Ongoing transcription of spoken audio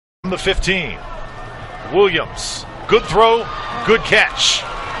the 15. Williams, good throw, good catch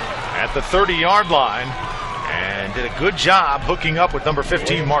at the 30-yard line, and did a good job hooking up with number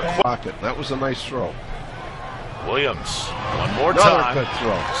 15, Marquelo. That was a nice throw. Williams, one more Another time. good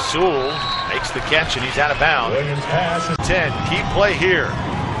throw. Sewell makes the catch, and he's out of bounds. 10, key play here.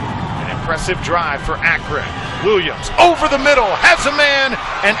 An impressive drive for Akron. Williams over the middle, has a man,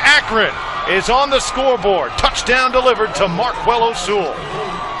 and Akron is on the scoreboard. Touchdown delivered to Marquelo Suel.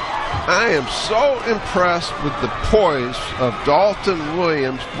 I am so impressed with the poise of Dalton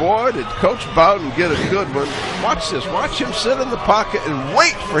Williams. Boy, did Coach Bowden get a good one. Watch this. Watch him sit in the pocket and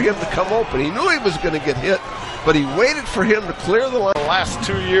wait for him to come open. He knew he was going to get hit, but he waited for him to clear the line. The last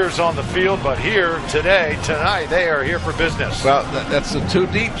 2 years on the field, but here tonight, they are here for business. Well, that's the too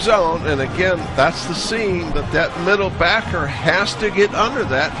deep zone, and again, that's the scene that middle backer has to get under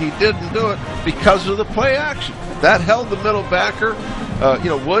that. He didn't do it because of the play action. That held the middle backer.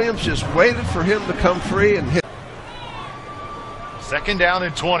 Williams just waited for him to come free and hit. 2nd down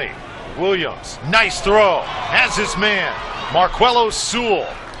and 20. Williams, nice throw, has his man, Marquelo Suel.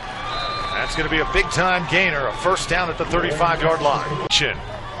 That's going to be a big-time gainer, a 1st down at the 35-yard line.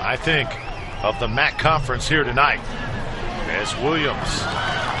 I think of the MAC conference here tonight as Williams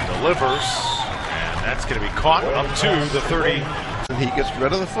delivers, and that's going to be caught up to the 30. And he gets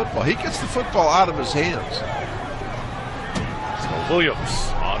rid of the football. He gets the football out of his hands.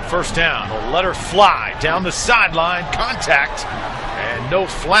 Williams on 1st down will let her fly down the sideline, contact, and no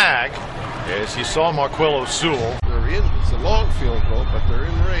flag as you saw Marquelo Suel. They're in. It's a long field goal, but they're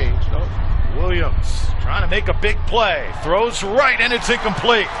in range. No. Williams trying to make a big play, throws right, and it's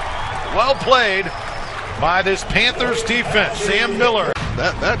incomplete. Well played by this Panthers defense. Sam Miller.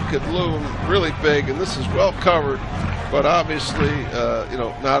 That could loom really big, and this is well covered, but obviously,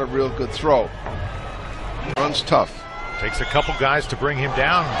 not a real good throw. Runs tough. Takes a couple guys to bring him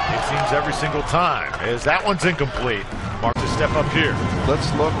down, it seems, every single time. As that one's incomplete. Mark to step up here. Let's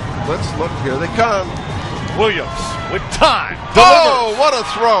look. Here they come. Williams with time. Oh, what a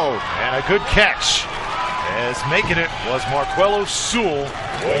throw. And a good catch. As making it was Marquelo Suel.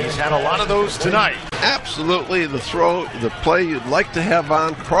 He's had a lot of those tonight. Absolutely the throw, the play you'd like to have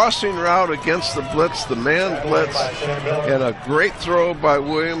on. Crossing route against the blitz, the man blitz. And a great throw by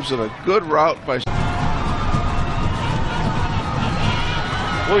Williams and a good route by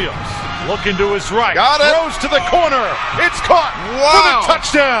Williams looking to his right. Got it. Throws to the corner. It's caught for the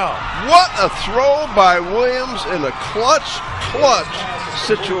touchdown. What a throw by Williams in a clutch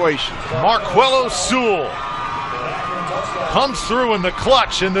situation. Marquelo Suel comes through in the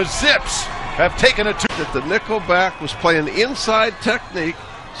clutch, and the Zips have taken a that the nickel back was playing inside technique,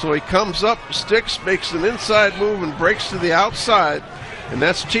 so he comes up, sticks, makes an inside move, and breaks to the outside. And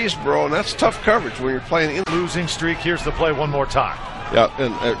that's Cheeseboro, and that's tough coverage when you're playing in. Losing streak. Here's the play one more time. Yeah,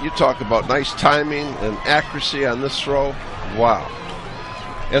 and you talk about nice timing and accuracy on this throw. Wow.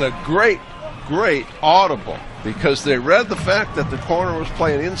 And a great audible, because they read the fact that the corner was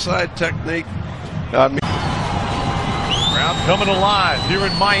playing inside technique. Crowd coming alive here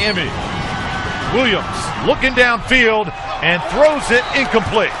in Miami. Williams looking downfield and throws it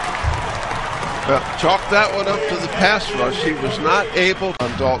incomplete. Chalk that one up to the pass rush. He was not able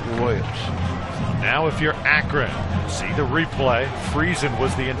on Dalton Williams. Now if you're Akron, see the replay. Friesen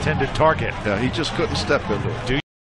was the intended target. Yeah, he just couldn't step into it. Do